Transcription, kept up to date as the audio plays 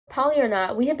Poly or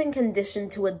not, we have been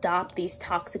conditioned to adopt these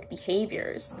toxic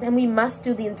behaviors, and we must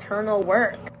do the internal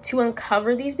work to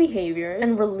uncover these behaviors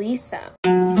and release them.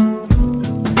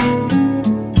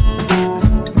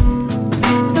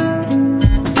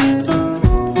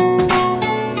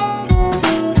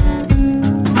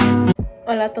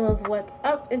 Hola todos, what's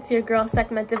up? It's your girl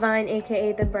Sekhmet Devine,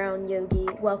 aka the Brown Yogi.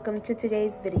 Welcome to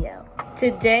today's video.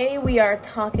 Today we are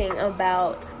talking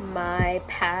about my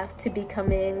path to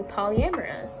becoming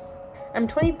polyamorous. I'm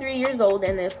 23 years old,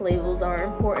 and if labels are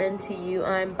important to you,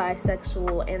 I'm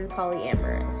bisexual and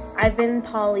polyamorous. I've been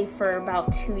poly for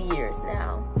about 2 years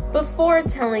now. Before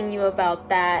telling you about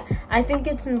that, I think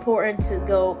it's important to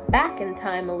go back in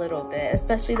time a little bit,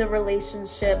 especially the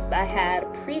relationship I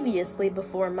had previously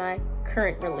before my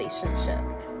current relationship.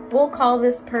 We'll call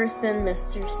this person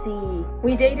Mr. C.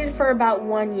 We dated for about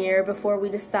 1 year before we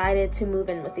decided to move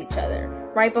in with each other.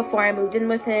 Right before I moved in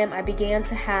with him, I began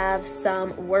to have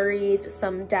some worries,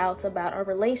 some doubts about our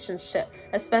relationship,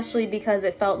 especially because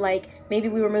it felt like maybe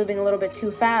we were moving a little bit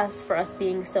too fast for us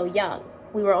being so young.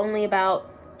 We were only about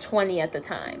 20 at the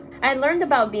time. I had learned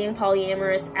about being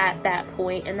polyamorous at that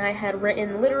point, and I had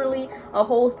written literally a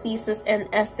whole thesis and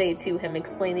essay to him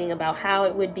explaining about how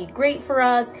it would be great for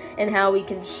us and how we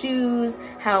can choose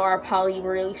how our poly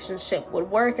relationship would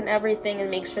work and everything,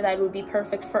 and make sure that it would be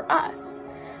perfect for us.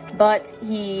 But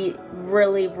he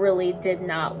really did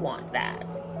not want that.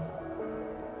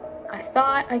 I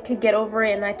thought I could get over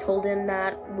it, and I told him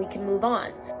that we can move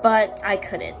on. But I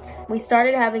couldn't. We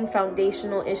started having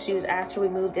foundational issues after we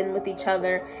moved in with each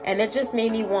other, and it just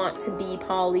made me want to be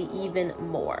poly even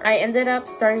more. I ended up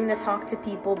starting to talk to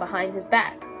people behind his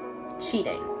back,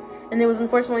 cheating. And it was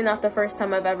unfortunately not the first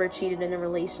time I've ever cheated in a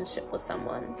relationship with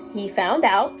someone. He found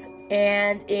out,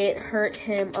 and it hurt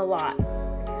him a lot.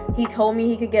 He told me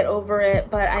he could get over it,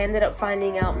 but I ended up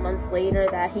finding out months later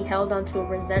that he held onto a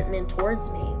resentment towards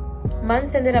me.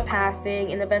 Months ended up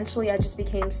passing, and eventually I just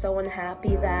became so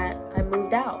unhappy that I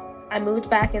moved out. I moved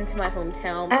back into my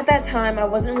hometown. At that time, I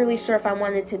wasn't really sure if I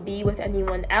wanted to be with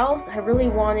anyone else. I really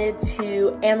wanted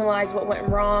to analyze what went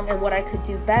wrong and what I could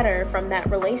do better from that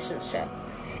relationship.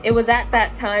 It was at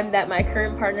that time that my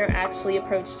current partner actually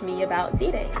approached me about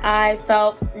dating. I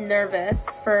felt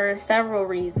nervous for several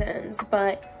reasons,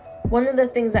 but one of the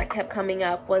things that kept coming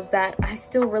up was that I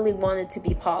still really wanted to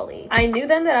be poly. I knew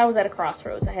then that I was at a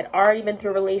crossroads. I had already been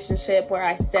through a relationship where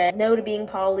I said no to being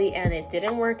poly and it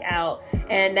didn't work out.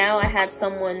 And now I had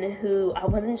someone who I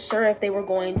wasn't sure if they were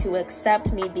going to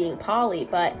accept me being poly,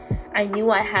 but I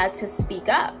knew I had to speak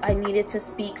up. I needed to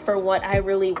speak for what I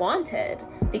really wanted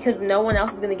because no one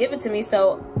else is going to give it to me,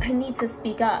 so I need to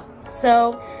speak up.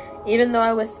 So even though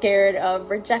I was scared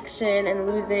of rejection and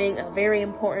losing a very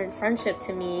important friendship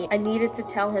to me, I needed to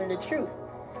tell him the truth.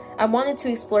 I wanted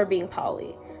to explore being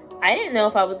poly. I didn't know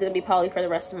if I was going to be poly for the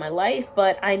rest of my life,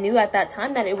 but I knew at that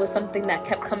time that it was something that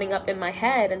kept coming up in my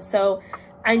head, and so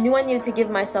I knew I needed to give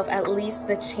myself at least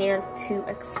the chance to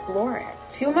explore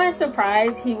it. To my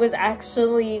surprise, he was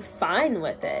actually fine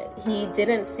with it. He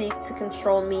didn't seek to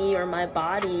control me or my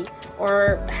body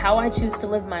or how I choose to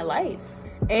live my life.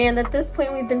 And at this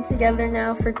point, we've been together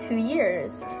now for 2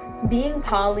 years. Being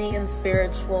poly and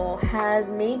spiritual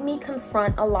has made me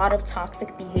confront a lot of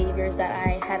toxic behaviors that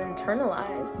I had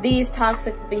internalized. These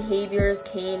toxic behaviors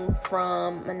came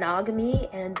from monogamy,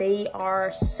 and they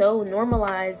are so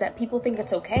normalized that people think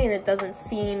it's okay, and it doesn't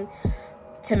seem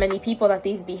to many people that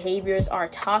these behaviors are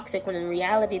toxic when in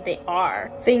reality they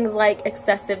are. Things like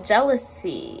excessive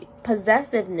jealousy,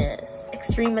 possessiveness,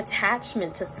 extreme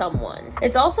attachment to someone.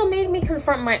 It's also made me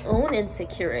confront my own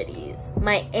insecurities,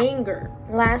 my anger,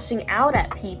 lashing out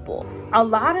at people. A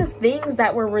lot of things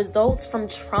that were results from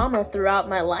trauma throughout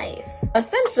my life.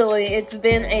 Essentially, it's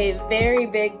been a very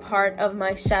big part of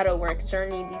my shadow work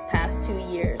journey these past 2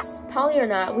 years. Poly or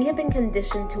not, we have been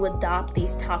conditioned to adopt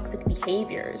these toxic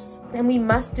behaviors, and we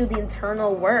must do the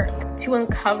internal work to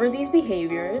uncover these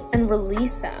behaviors and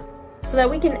release them, so that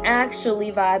we can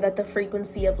actually vibe at the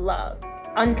frequency of love,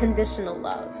 unconditional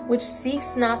love, which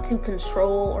seeks not to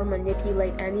control or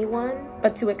manipulate anyone,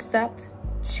 but to accept,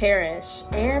 cherish,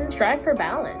 and strive for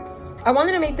balance. I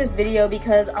wanted to make this video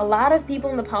because a lot of people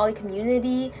in the poly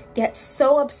community get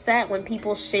so upset when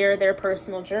people share their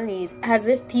personal journeys, as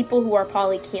if people who are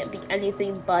poly can't be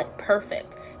anything but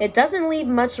perfect. It doesn't leave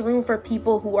much room for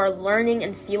people who are learning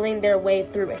and feeling their way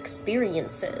through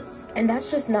experiences. And that's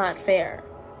just not fair,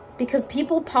 because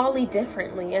people poly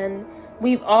differently, and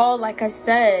we've all, like I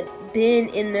said, been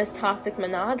in this toxic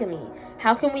monogamy.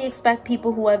 How can we expect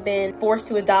people who have been forced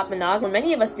to adopt monogamy when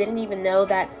many of us didn't even know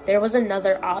that there was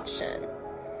another option?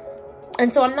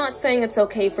 And so I'm not saying it's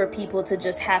okay for people to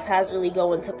just haphazardly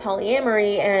go into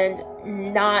polyamory and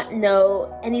not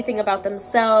know anything about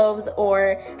themselves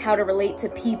or how to relate to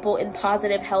people in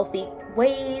positive, healthy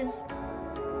ways.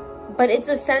 But it's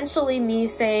essentially me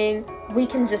saying we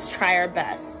can just try our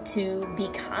best to be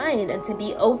kind and to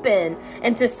be open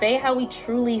and to say how we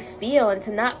truly feel and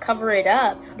to not cover it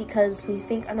up because we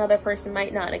think another person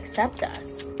might not accept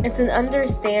us. It's an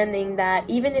understanding that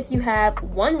even if you have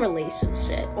one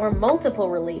relationship or multiple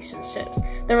relationships,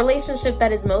 the relationship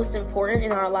that is most important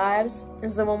in our lives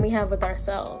is the one we have with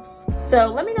ourselves. So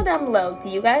let me know down below, do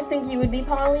you guys think you would be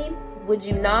poly? Would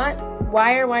you not?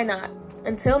 Why or why not?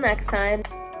 Until next time,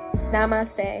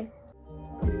 namaste.